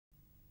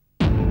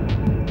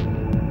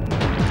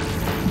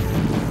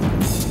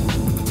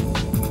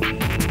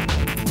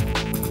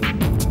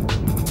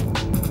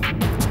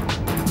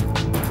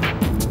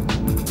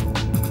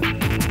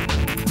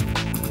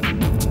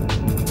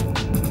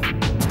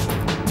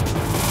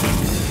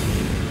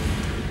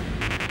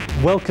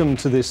Welcome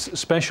to this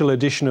special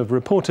edition of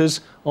Reporters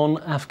on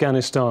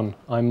Afghanistan.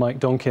 I'm Mike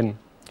Donkin.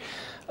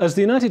 As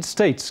the United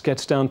States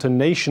gets down to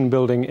nation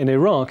building in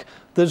Iraq,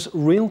 there's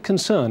real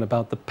concern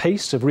about the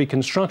pace of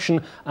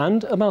reconstruction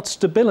and about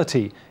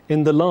stability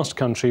in the last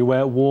country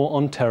where war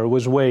on terror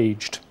was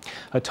waged.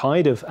 A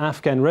tide of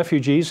Afghan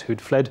refugees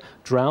who'd fled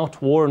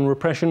drought, war and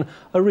repression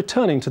are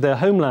returning to their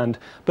homeland,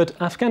 but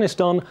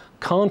Afghanistan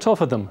can't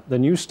offer them the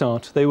new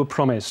start they were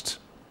promised.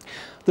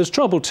 There's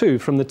trouble too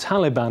from the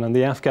Taliban and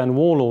the Afghan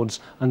warlords,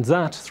 and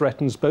that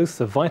threatens both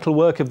the vital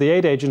work of the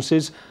aid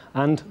agencies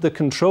and the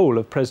control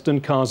of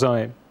President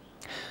Karzai.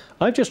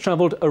 I've just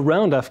travelled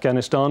around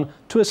Afghanistan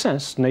to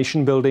assess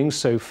nation building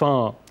so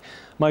far.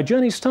 My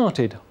journey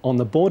started on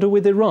the border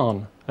with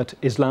Iran at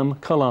Islam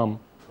Kalam.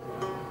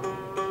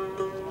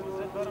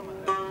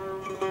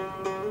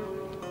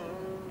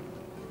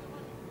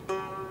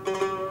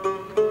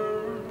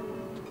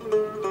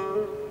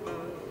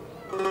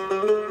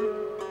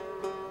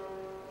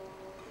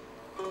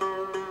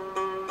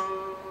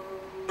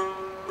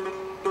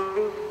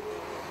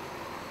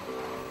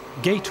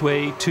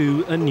 Gateway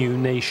to a new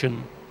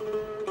nation.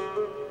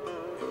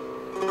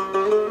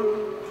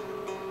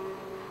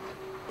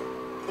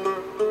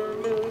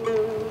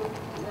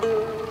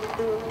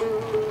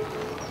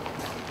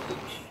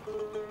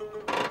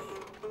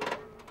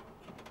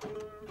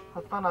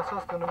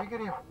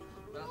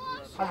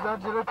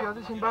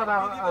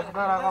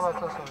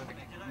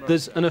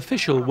 There's an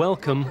official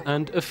welcome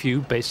and a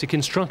few basic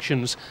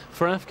instructions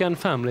for Afghan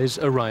families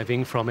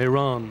arriving from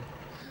Iran,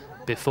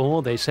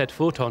 before they set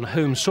foot on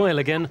home soil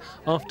again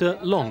after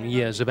long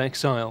years of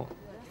exile.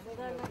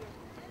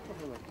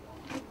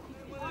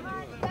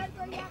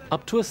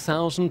 Up to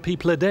 1,000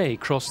 people a day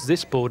cross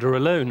this border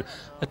alone,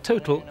 a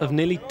total of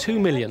nearly 2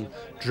 million,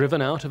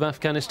 driven out of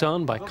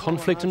Afghanistan by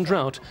conflict and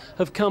drought,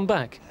 have come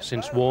back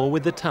since war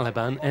with the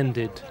Taliban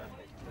ended.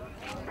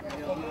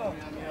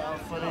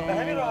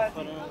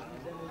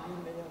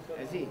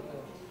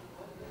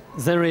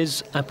 There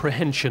is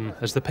apprehension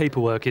as the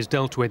paperwork is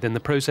dealt with in the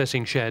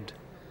processing shed.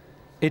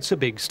 It's a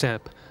big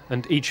step,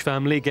 and each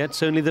family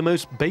gets only the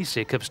most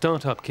basic of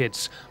startup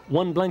kits,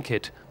 one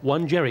blanket,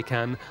 one jerry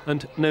can,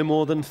 and no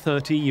more than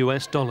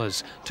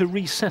 $30 to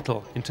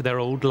resettle into their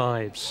old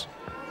lives.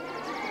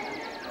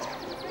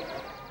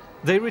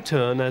 They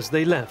return as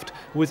they left,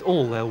 with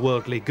all their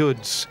worldly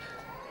goods.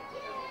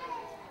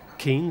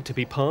 Keen to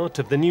be part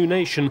of the new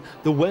nation,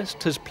 the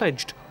West has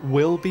pledged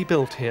will be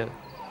built here.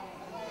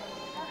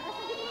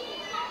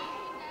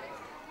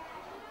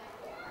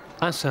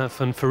 Asaf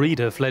and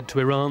Farida fled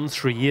to Iran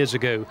 3 years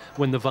ago,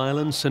 when the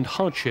violence and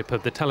hardship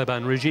of the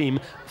Taliban regime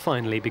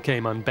finally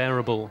became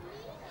unbearable.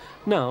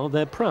 Now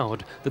they're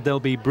proud that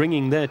they'll be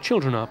bringing their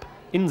children up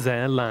in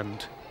their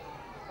land.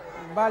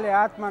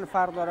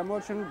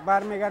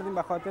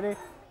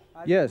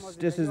 Yes,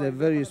 this is a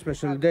very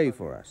special day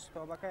for us.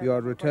 We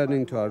are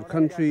returning to our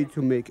country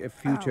to make a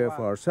future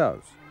for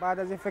ourselves.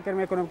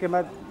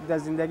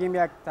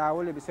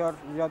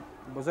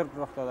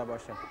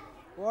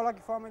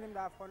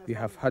 We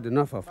have had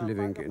enough of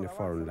living in a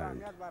foreign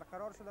land.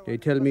 They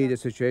tell me the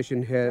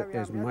situation here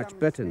is much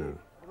better now.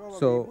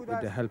 So,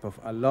 with the help of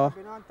Allah,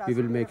 we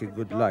will make a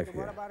good life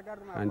here,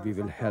 and we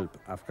will help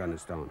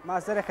Afghanistan.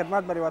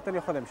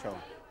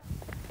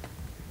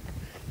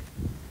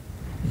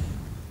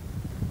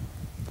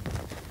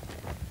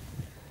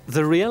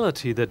 The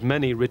reality that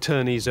many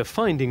returnees are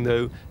finding,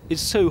 though, is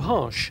so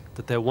harsh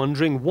that they're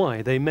wondering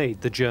why they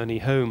made the journey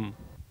home.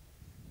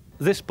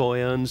 This boy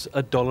earns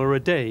 $1 a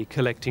day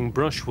collecting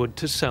brushwood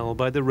to sell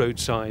by the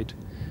roadside.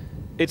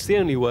 It's the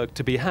only work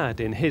to be had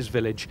in his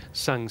village,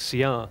 Sang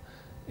Sia.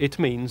 It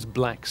means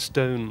black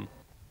stone.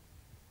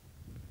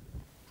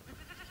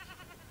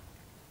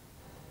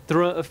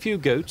 There are a few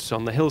goats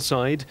on the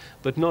hillside,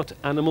 but not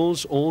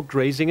animals all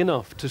grazing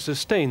enough to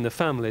sustain the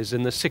families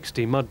in the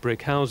 60 mud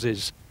brick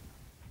houses.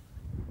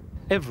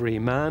 Every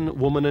man,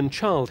 woman and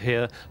child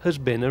here has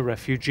been a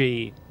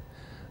refugee.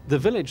 The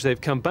village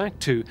they've come back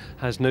to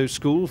has no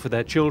school for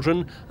their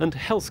children, and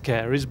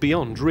healthcare is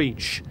beyond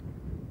reach.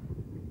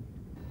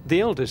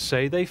 The elders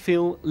say they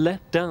feel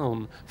let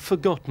down,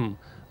 forgotten,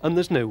 and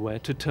there's nowhere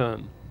to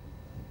turn.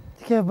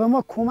 We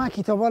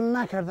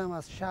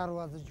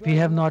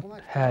have not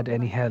had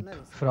any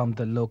help from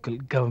the local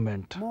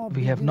government.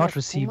 We have not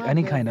received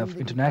any kind of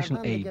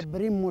international aid.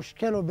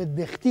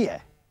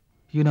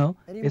 You know,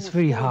 it's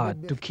very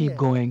hard to keep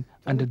going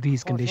under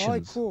these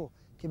conditions.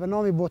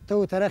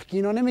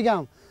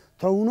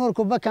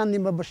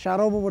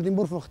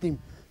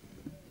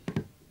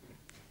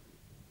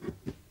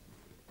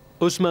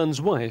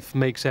 Usman's wife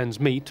makes ends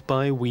meet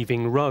by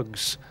weaving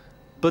rugs.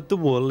 But the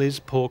wool is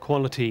poor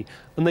quality,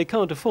 and they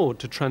can't afford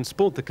to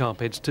transport the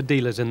carpets to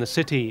dealers in the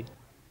city.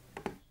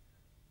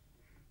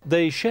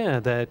 They share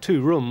their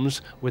 2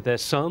 rooms with their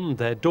son,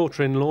 their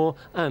daughter-in-law,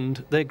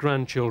 and their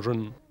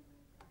grandchildren.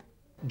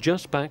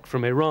 Just back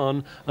from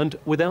Iran, and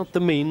without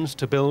the means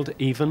to build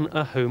even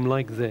a home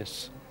like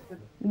this.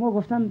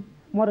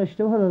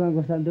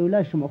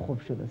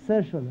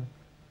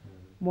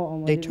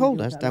 They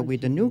told us that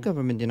with the new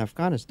government in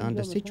Afghanistan,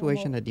 the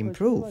situation had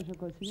improved.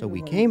 So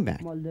we came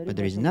back, but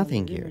there is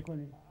nothing here.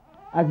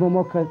 We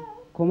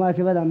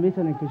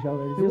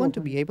want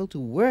to be able to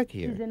work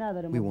here.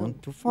 We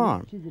want to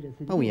farm,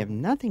 but we have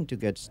nothing to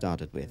get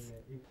started with.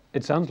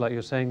 It sounds like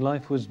you're saying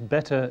life was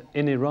better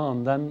in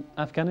Iran than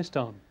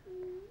Afghanistan.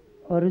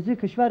 Well,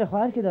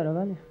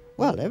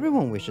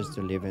 everyone wishes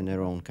to live in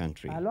their own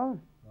country.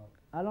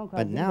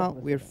 But now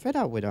we're fed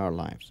up with our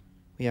lives.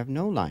 We have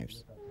no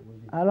lives.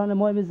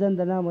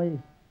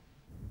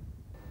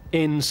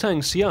 In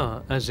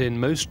Sangsia, as in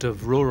most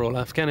of rural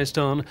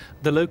Afghanistan,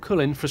 the local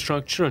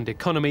infrastructure and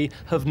economy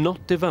have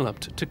not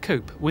developed to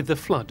cope with the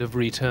flood of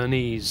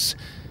returnees.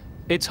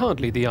 It's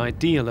hardly the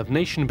ideal of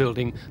nation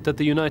building that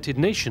the United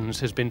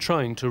Nations has been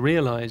trying to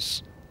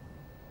realize.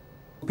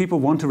 People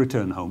want to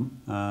return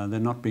home. They're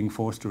not being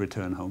forced to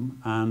return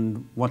home,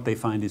 and what they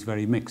find is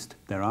very mixed.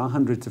 There are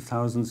hundreds of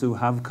thousands who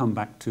have come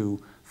back to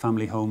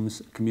family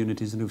homes,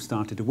 communities, and who've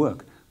started to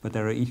work, but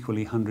there are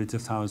equally hundreds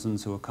of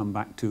thousands who have come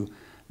back to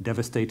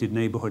devastated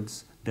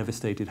neighborhoods,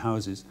 devastated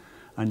houses,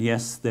 and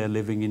yes, they're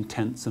living in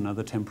tents and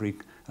other temporary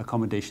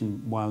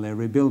accommodation while they're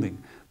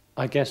rebuilding.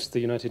 I guess the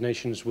United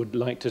Nations would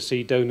like to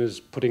see donors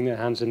putting their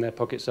hands in their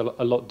pockets a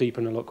lot deeper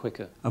and a lot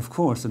quicker. Of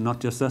course, and not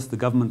just us, the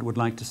government would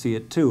like to see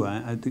it too.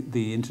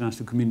 The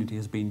international community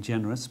has been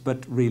generous,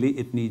 but really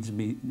it needs to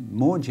be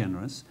more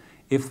generous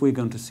if we're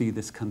going to see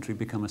this country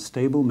become a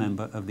stable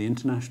member of the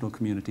international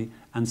community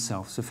and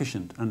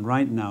self-sufficient. And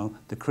right now,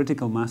 the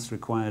critical mass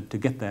required to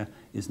get there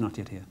is not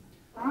yet here.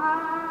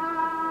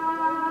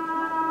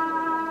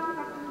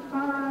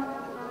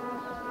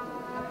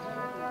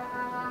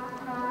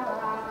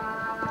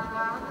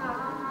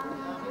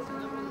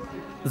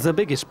 The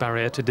biggest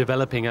barrier to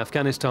developing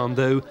Afghanistan,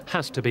 though,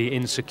 has to be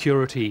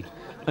insecurity.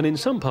 And in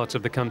some parts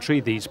of the country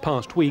these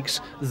past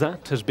weeks,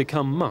 that has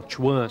become much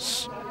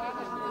worse.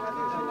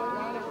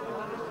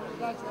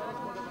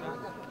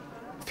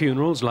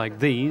 Funerals like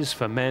these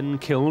for men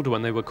killed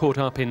when they were caught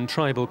up in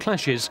tribal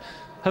clashes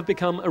have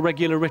become a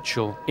regular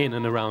ritual in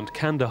and around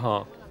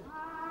Kandahar.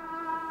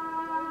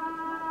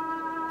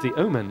 The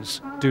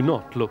omens do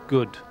not look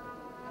good.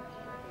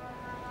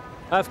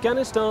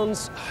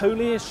 Afghanistan's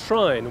holiest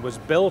shrine was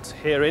built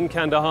here in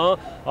Kandahar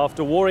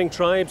after warring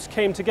tribes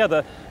came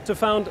together to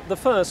found the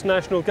first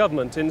national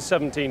government in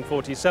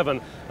 1747.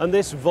 And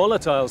this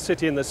volatile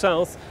city in the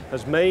south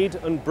has made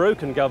and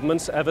broken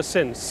governments ever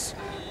since.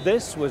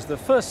 This was the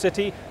first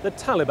city the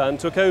Taliban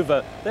took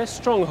over, their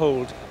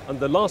stronghold and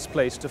the last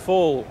place to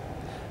fall.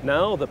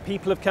 Now the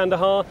people of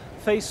Kandahar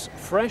face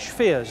fresh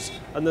fears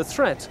and the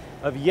threat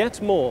of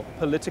yet more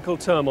political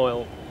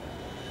turmoil.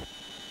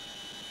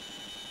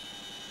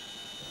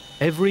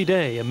 Every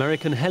day,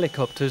 American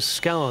helicopters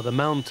scour the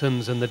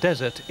mountains and the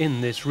desert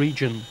in this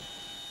region.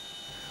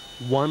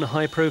 One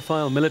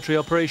high-profile military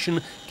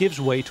operation gives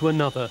way to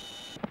another.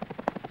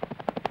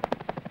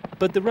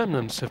 But the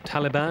remnants of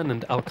Taliban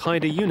and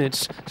Al-Qaeda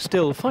units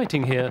still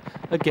fighting here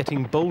are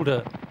getting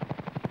bolder.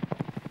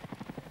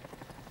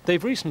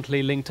 They've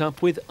recently linked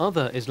up with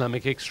other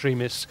Islamic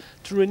extremists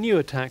to renew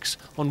attacks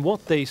on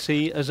what they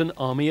see as an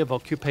army of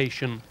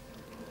occupation.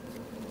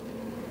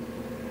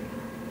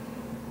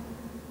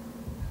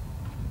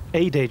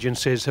 Aid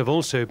agencies have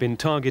also been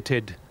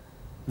targeted.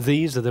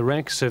 These are the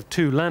wrecks of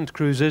 2 land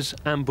cruisers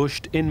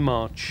ambushed in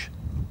March.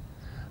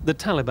 The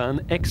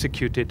Taliban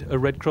executed a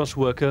Red Cross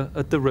worker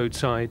at the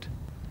roadside.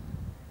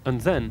 And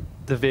then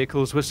the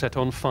vehicles were set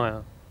on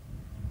fire.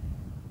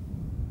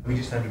 We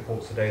just had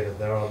reports today that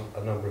there are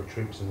a number of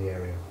troops in the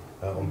area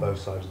on both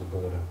sides of the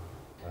border.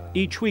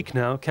 Each week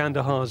now,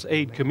 Kandahar's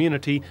aid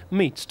community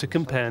meets to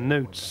compare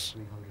notes.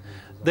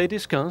 They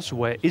discuss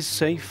where is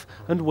safe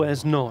and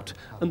where's not,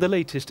 and the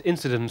latest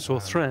incidents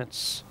or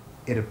threats.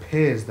 It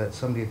appears that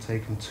somebody had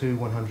taken 2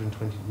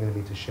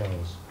 120mm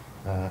shells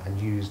and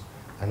used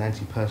an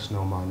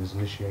anti-personnel mine as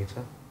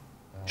initiator.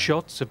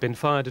 Shots have been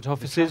fired at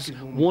offices,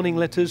 warning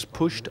letters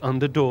pushed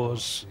under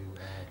doors.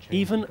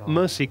 Even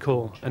Mercy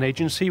Corps, an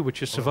agency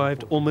which has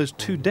survived almost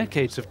 2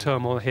 decades of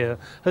turmoil here,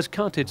 has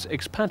cut its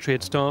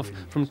expatriate staff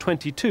from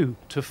 22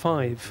 to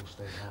 5.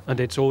 And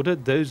it's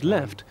ordered those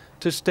left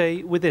to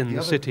stay within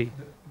the city.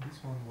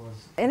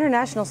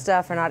 International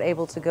staff are not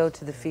able to go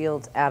to the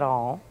field at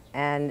all,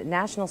 and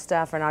national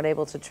staff are not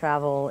able to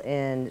travel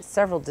in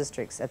several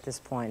districts at this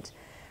point.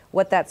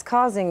 What that's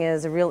causing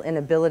is a real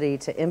inability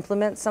to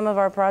implement some of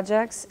our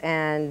projects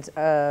and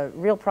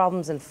real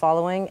problems in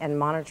following and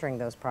monitoring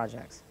those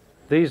projects.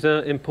 These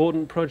are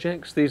important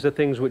projects. These are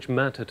things which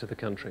matter to the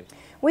country.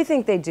 We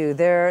think they do.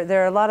 There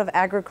are a lot of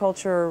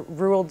agriculture,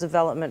 rural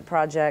development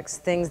projects,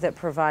 things that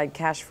provide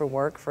cash for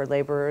work for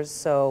laborers,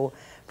 so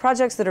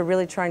projects that are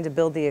really trying to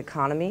build the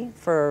economy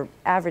for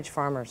average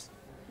farmers.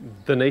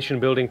 The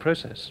nation-building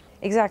process.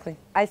 Exactly.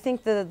 I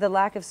think the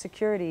lack of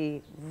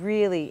security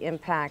really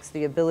impacts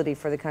the ability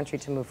for the country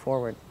to move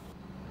forward.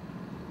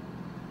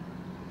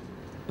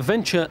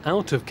 Venture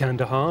out of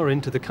Kandahar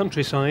into the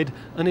countryside,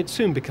 and it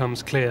soon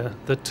becomes clear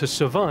that to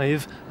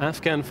survive,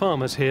 Afghan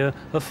farmers here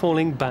are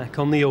falling back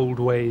on the old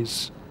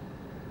ways.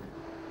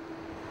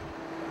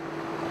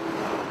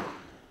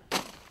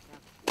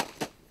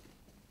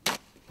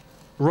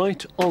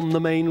 Right on the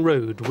main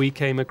road, we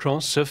came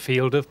across a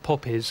field of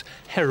poppies,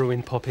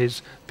 heroin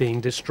poppies, being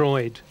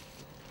destroyed.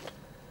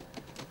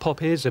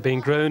 Poppies are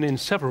being grown in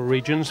several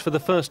regions for the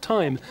first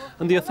time,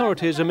 and the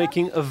authorities are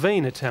making a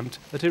vain attempt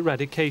at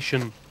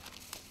eradication.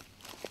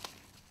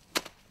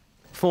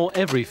 For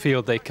every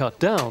field they cut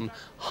down,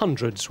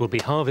 hundreds will be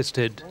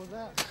harvested.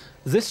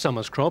 This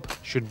summer's crop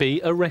should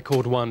be a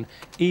record one,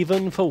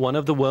 even for one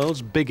of the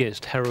world's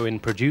biggest heroin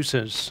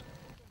producers.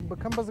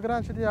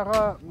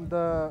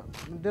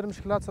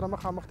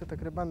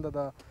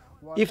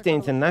 If the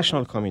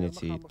international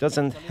community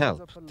doesn't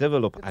help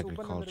develop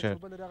agriculture,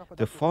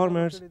 the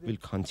farmers will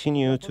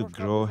continue to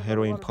grow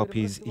heroin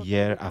poppies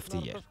year after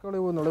year.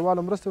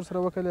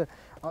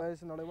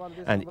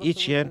 And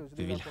each year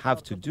we will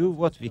have to do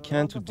what we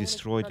can to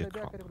destroy the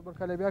crop.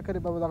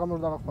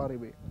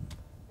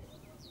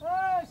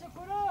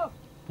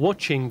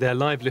 Watching their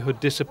livelihood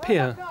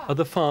disappear are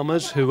the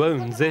farmers who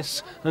own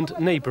this and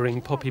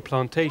neighbouring poppy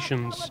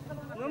plantations.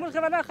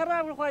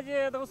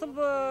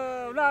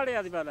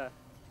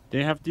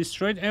 They have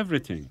destroyed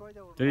everything.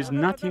 There is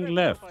nothing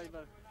left.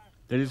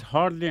 There is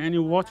hardly any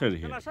water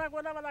here.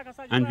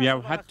 And we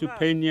have had to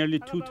pay nearly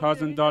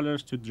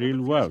 $2,000 to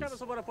drill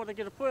wells.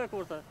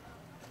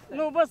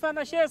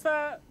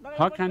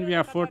 How can we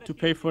afford to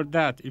pay for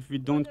that if we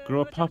don't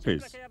grow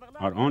poppies?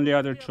 Our only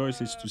other choice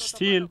is to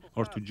steal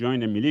or to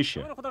join a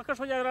militia.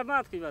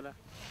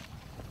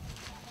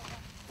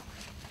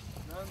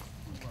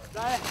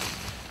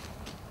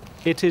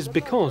 It is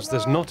because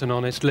there's not an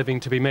honest living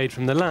to be made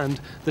from the land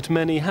that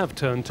many have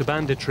turned to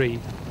banditry.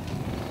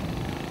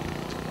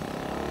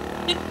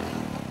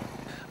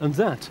 And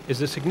that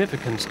is a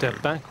significant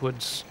step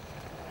backwards.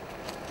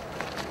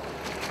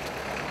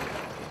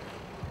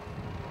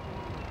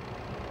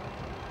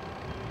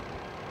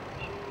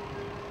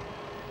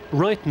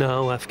 Right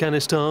now,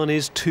 Afghanistan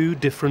is two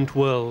different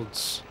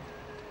worlds.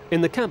 In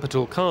the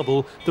capital,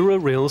 Kabul, there are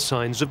real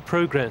signs of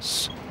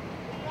progress.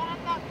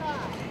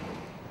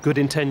 Good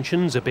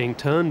intentions are being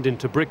turned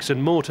into bricks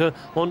and mortar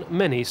on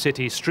many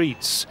city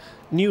streets.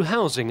 New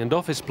housing and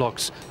office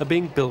blocks are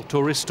being built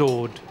or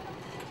restored.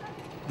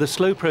 The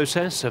slow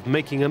process of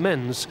making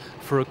amends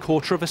for a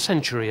quarter of a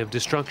century of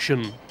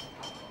destruction.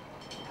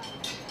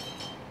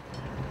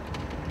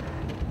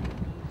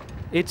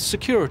 It's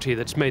security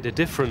that's made a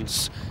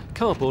difference.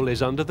 Kabul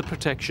is under the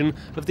protection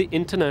of the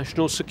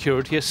International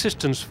Security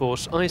Assistance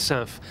Force,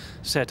 ISAF,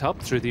 set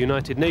up through the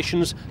United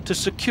Nations to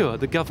secure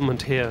the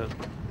government here.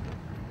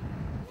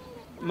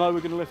 Mo, we're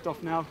going to lift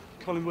off now.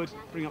 Collingwood,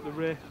 bring up the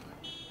rear.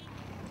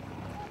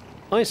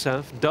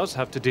 ISAF does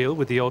have to deal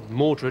with the odd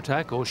mortar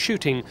attack or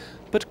shooting,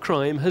 but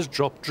crime has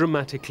dropped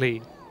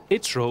dramatically.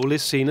 Its role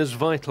is seen as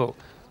vital,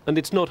 and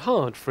it's not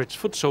hard for its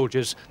foot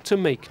soldiers to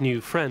make new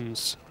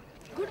friends.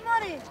 Good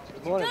morning.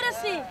 Good morning.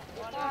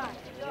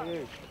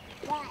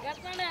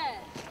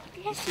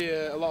 You see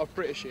a lot of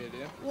British here, do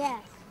you?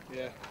 Yes.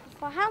 Yeah.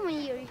 For how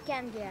many years you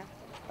came here?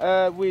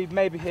 We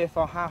may be here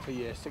for half a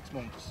year, 6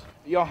 months.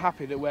 You're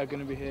happy that we're going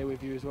to be here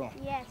with you as well?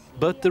 Yes.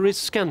 But there is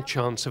scant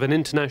chance of an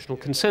international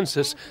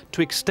consensus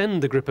to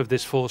extend the grip of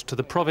this force to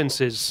the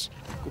provinces.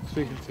 Good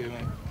speaking to you,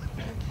 mate.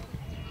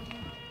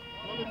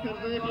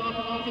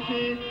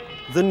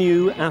 The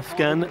new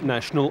Afghan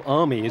National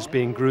Army is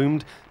being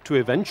groomed to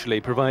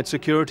eventually provide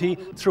security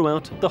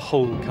throughout the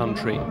whole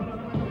country.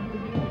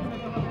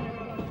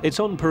 It's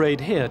on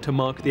parade here to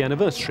mark the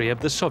anniversary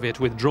of the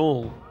Soviet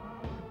withdrawal.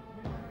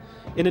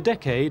 In a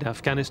decade,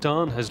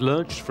 Afghanistan has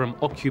lurched from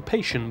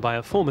occupation by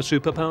a former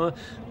superpower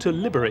to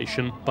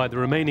liberation by the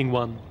remaining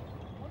one.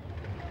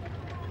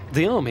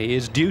 The army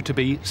is due to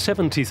be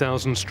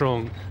 70,000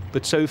 strong,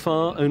 but so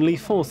far only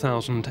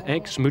 4,000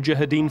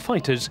 ex-Mujahideen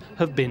fighters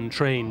have been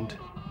trained.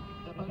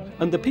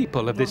 And the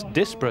people of this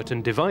disparate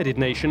and divided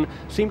nation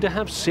seem to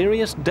have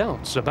serious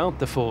doubts about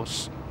the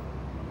force.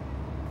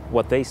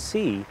 What they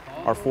see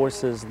are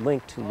forces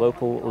linked to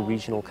local or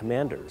regional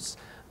commanders.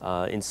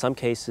 In some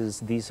cases,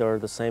 these are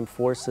the same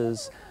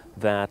forces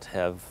that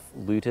have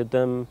looted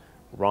them,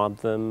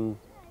 robbed them,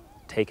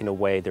 taken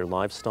away their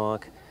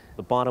livestock.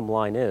 The bottom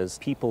line is,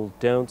 people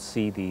don't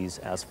see these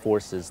as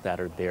forces that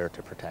are there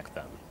to protect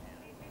them.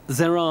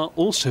 There are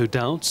also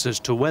doubts as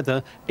to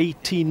whether,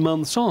 18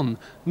 months on,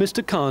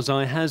 Mr.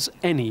 Karzai has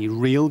any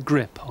real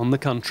grip on the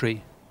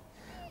country.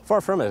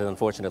 Far from it,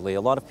 unfortunately.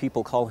 A lot of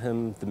people call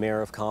him the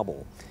mayor of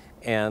Kabul.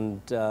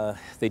 And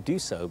they do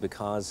so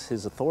because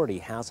his authority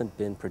hasn't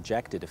been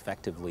projected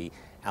effectively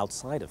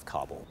outside of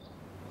Kabul.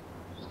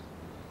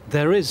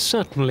 There is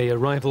certainly a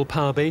rival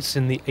power base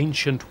in the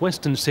ancient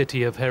western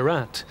city of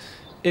Herat.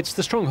 It's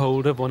the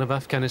stronghold of one of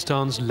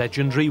Afghanistan's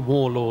legendary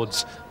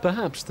warlords,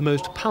 perhaps the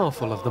most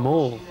powerful of them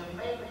all.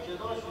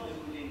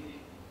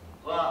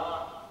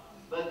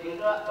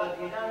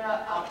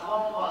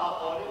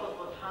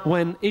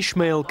 When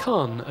Ismail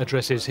Khan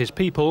addresses his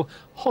people,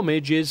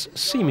 homage is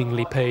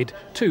seemingly paid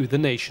to the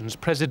nation's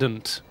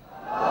president.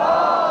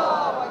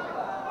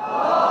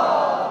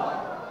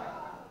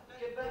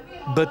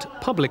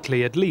 But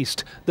publicly at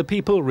least, the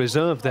people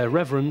reserve their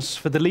reverence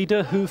for the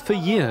leader who for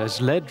years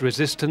led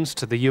resistance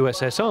to the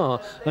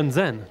USSR and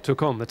then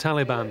took on the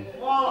Taliban.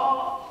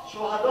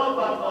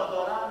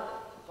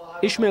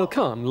 Ismail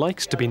Khan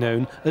likes to be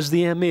known as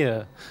the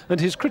Emir, and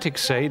his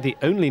critics say the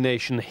only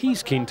nation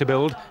he's keen to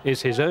build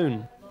is his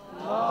own.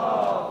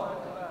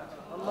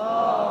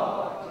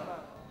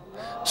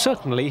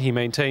 Certainly, he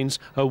maintains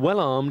a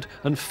well-armed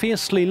and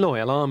fiercely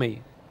loyal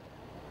army.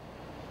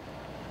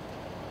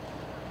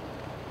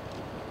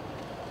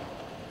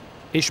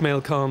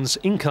 Ismail Khan's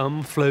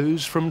income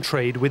flows from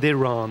trade with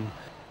Iran.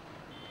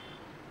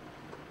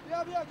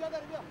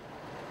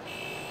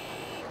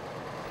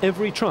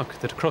 Every truck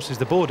that crosses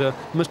the border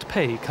must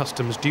pay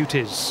customs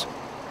duties.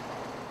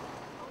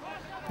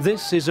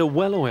 This is a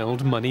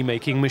well-oiled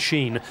money-making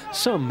machine.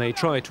 Some may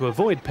try to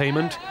avoid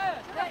payment,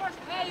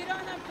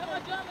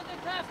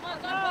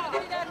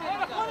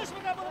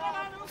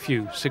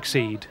 few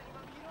succeed.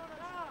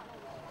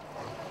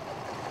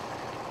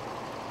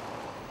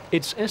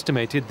 It's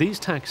estimated these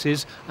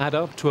taxes add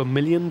up to $1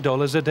 million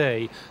a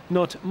day,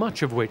 not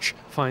much of which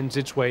finds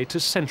its way to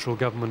central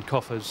government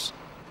coffers.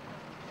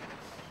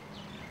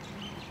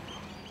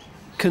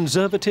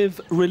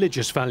 Conservative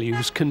religious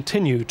values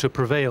continue to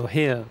prevail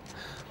here.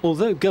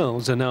 Although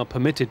girls are now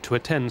permitted to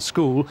attend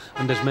school,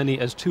 and as many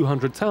as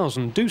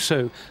 200,000 do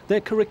so,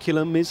 their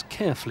curriculum is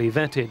carefully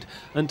vetted,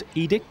 and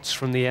edicts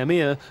from the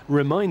Emir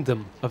remind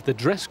them of the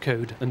dress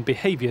code and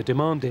behaviour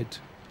demanded.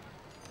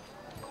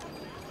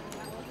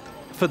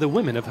 For the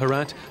women of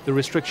Herat, the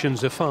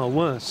restrictions are far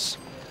worse.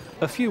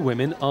 A few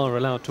women are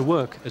allowed to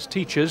work as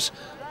teachers,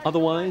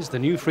 otherwise the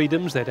new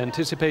freedoms they'd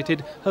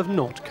anticipated have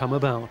not come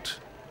about.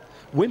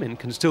 Women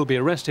can still be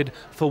arrested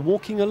for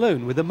walking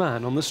alone with a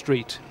man on the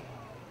street.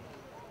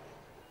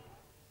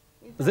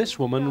 This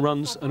woman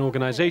runs an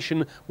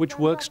organisation which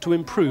works to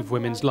improve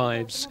women's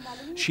lives.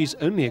 She's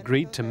only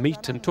agreed to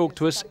meet and talk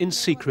to us in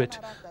secret,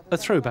 a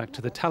throwback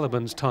to the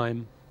Taliban's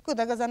time.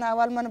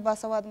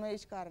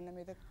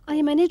 I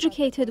am an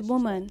educated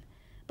woman,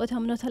 but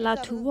I'm not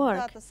allowed to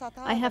work.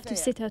 I have to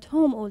sit at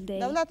home all day.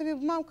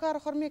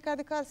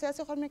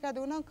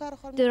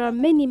 There are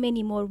many,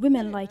 many more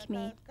women like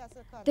me.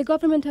 The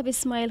government of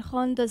Ismail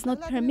Khan does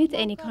not permit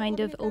any kind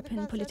of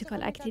open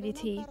political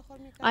activity,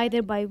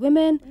 either by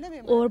women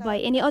or by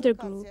any other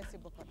group.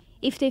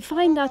 If they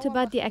find out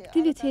about the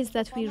activities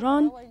that we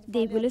run,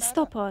 they will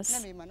stop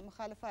us.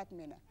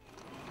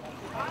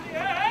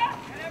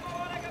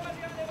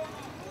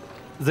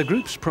 The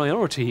group's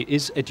priority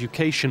is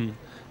education.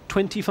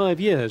 25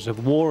 years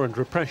of war and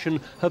repression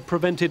have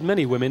prevented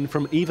many women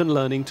from even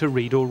learning to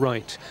read or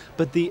write.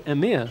 But the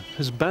Emir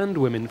has banned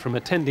women from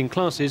attending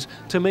classes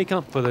to make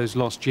up for those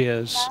lost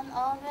years.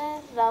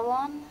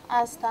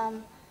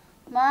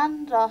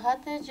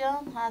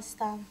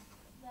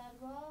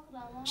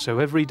 So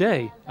every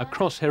day,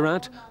 across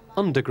Herat,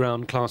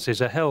 underground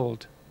classes are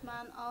held.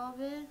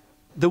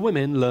 The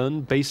women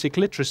learn basic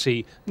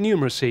literacy,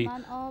 numeracy,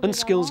 and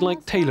skills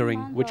like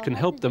tailoring, which can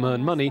help them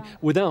earn money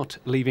without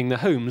leaving their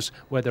homes,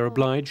 where they're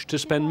obliged to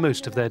spend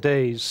most of their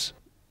days.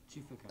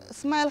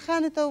 Ismail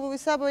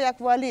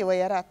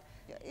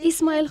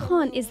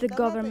Khan is the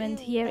government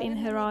here in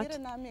Herat.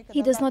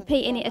 He does not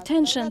pay any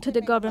attention to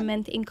the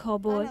government in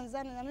Kabul.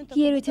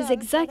 Here it is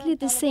exactly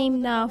the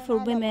same now for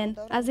women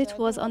as it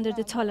was under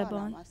the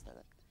Taliban.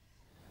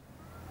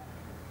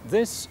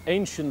 This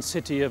ancient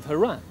city of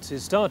Herat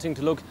is starting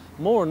to look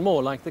more and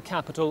more like the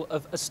capital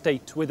of a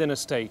state within a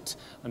state.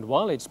 And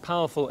while its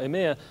powerful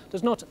emir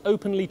does not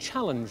openly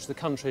challenge the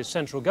country's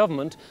central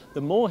government,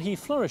 the more he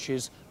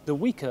flourishes, the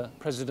weaker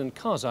President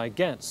Karzai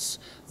gets.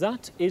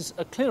 That is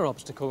a clear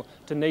obstacle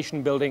to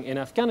nation building in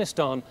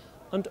Afghanistan,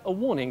 and a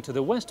warning to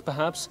the West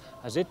perhaps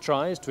as it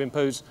tries to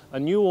impose a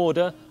new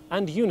order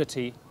and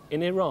unity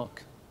in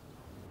Iraq.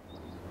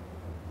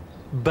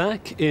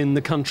 Back in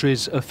the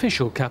country's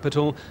official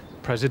capital,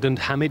 President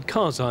Hamid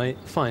Karzai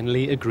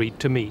finally agreed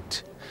to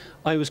meet.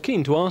 I was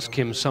keen to ask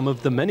him some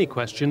of the many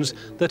questions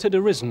that had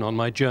arisen on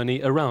my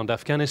journey around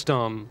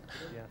Afghanistan.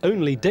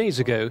 Only days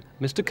ago,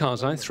 Mr.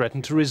 Karzai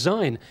threatened to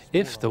resign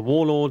if the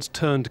warlords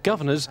turned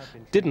governors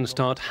didn't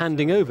start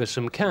handing over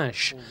some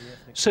cash.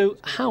 So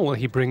how will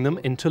he bring them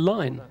into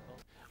line?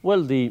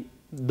 Well,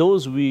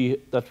 those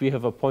that we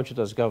have appointed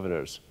as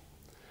governors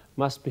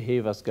must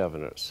behave as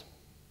governors,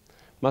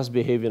 must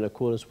behave in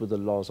accordance with the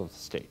laws of the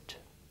state.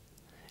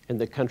 And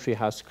the country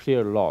has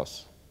clear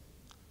laws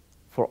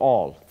for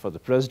all, for the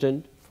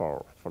president,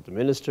 for the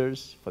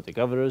ministers, for the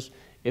governors.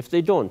 If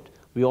they don't,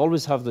 we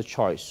always have the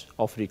choice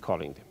of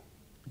recalling them.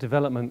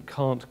 Development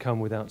can't come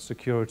without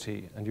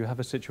security, and you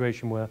have a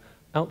situation where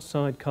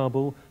outside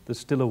Kabul there's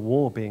still a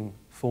war being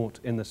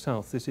fought in the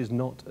south. This is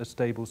not a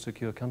stable,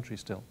 secure country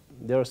still.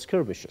 There are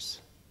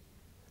skirmishes,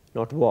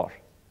 not war.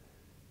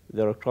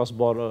 There are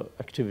cross-border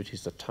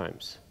activities at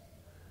times.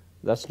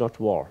 That's not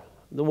war.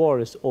 The war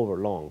is over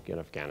long in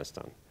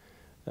Afghanistan.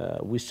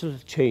 We still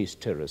chase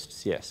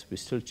terrorists, yes. We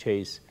still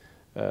chase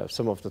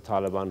some of the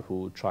Taliban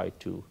who try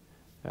to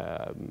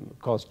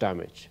cause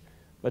damage,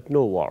 but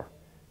no war.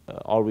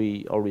 Are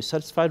we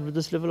satisfied with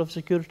this level of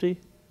security?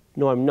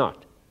 No, I'm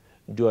not.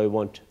 Do I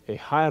want a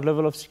higher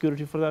level of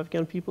security for the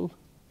Afghan people?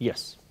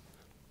 Yes.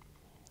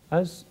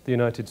 As the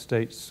United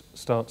States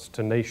starts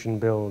to nation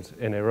build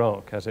in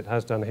Iraq, as it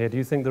has done here, do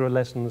you think there are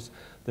lessons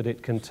that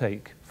it can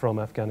take from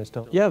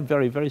Afghanistan? Yeah,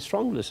 very, very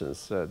strong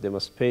lessons. They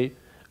must pay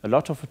a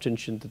lot of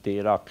attention to the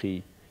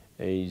Iraqi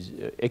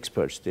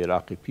experts, the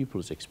Iraqi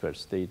people's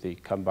experts. They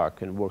come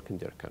back and work in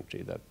their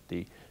country, that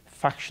the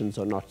factions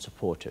are not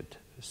supported,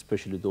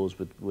 especially those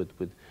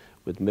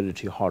with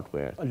military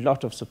hardware. A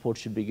lot of support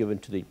should be given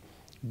to the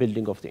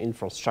building of the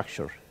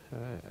infrastructure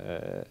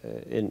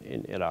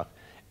in Iraq,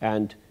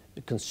 and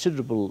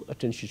considerable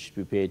attention should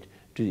be paid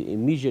to the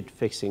immediate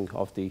fixing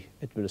of the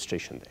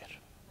administration there.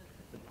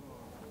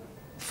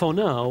 For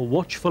now,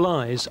 watchful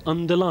eyes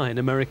underline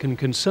American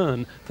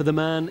concern for the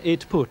man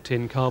it put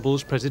in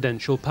Kabul's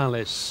presidential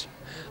palace.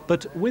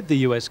 But with the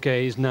US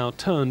gaze now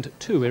turned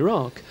to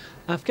Iraq,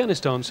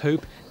 Afghanistan's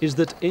hope is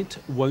that it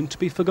won't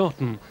be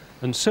forgotten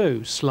and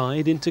so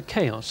slide into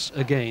chaos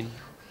again.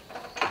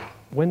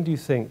 When do you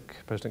think,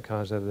 President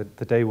Karzai, that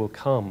the day will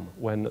come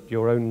when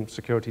your own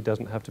security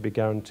doesn't have to be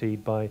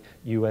guaranteed by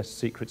US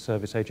Secret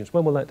Service agents?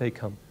 When will that day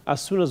come?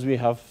 As soon as we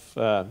have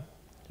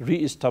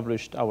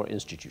re-established our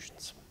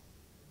institutions,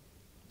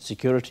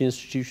 security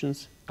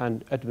institutions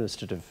and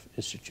administrative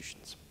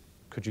institutions.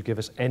 Could you give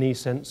us any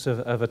sense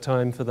of a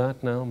time for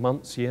that now?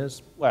 Months,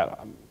 years?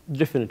 Well,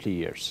 definitely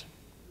years,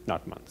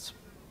 not months.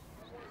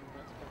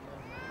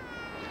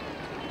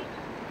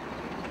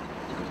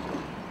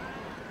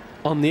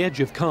 On the edge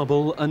of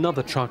Kabul,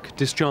 another truck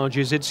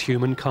discharges its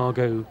human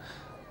cargo.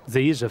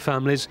 These are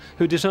families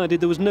who decided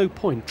there was no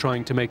point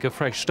trying to make a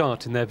fresh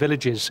start in their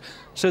villages,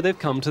 so they've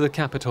come to the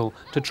capital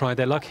to try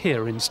their luck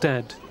here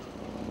instead.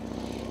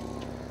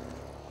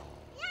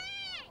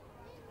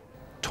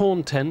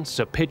 Torn tents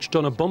are pitched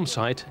on a bomb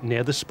site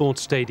near the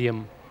sports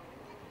stadium.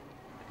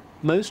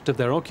 Most of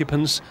their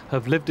occupants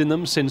have lived in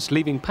them since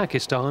leaving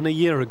Pakistan a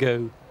year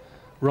ago,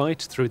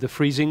 right through the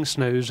freezing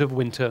snows of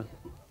winter.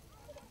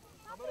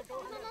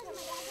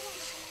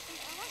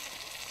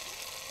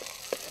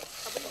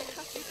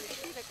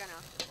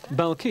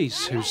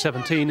 Balkis, who's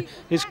 17,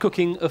 is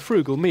cooking a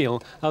frugal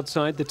meal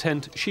outside the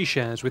tent she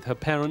shares with her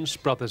parents,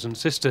 brothers and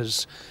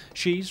sisters.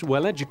 She's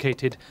well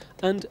educated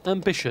and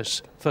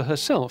ambitious for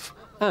herself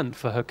and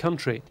for her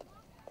country.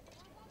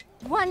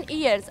 1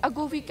 year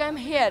ago we came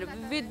here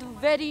with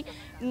very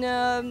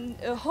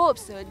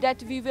hopes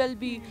that we will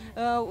be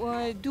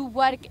do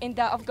work in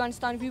the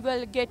Afghanistan, we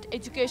will get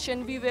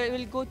education, we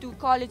will go to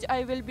college,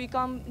 I will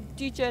become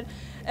teacher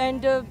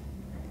and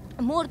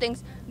more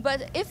things.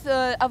 But if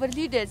our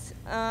leaders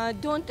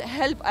don't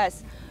help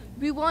us,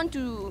 we want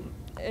to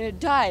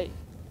die.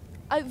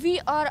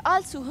 We are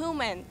also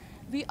human.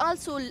 We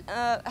also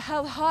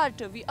have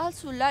heart. We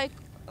also like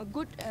a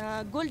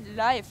good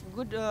life,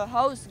 good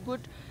house,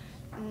 good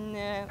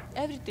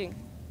everything.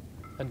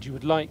 And you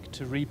would like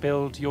to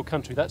rebuild your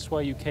country? That's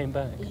why you came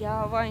back?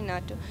 Yeah, why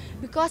not?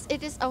 Because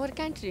it is our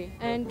country,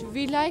 and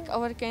we like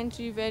our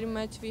country very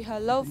much. We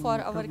have love for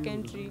our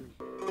country.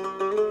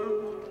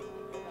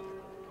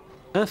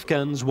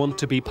 Afghans want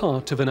to be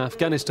part of an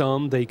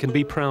Afghanistan they can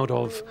be proud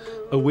of,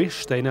 a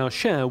wish they now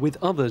share with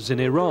others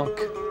in Iraq.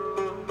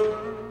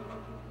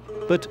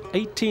 But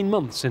 18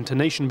 months into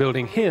nation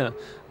building here,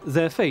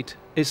 their fate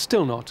is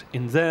still not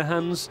in their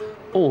hands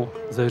or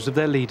those of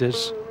their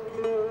leaders.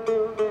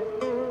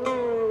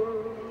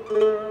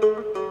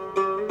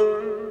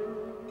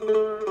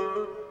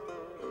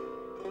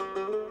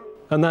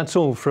 And that's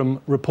all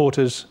from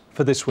Reporters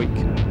for this week.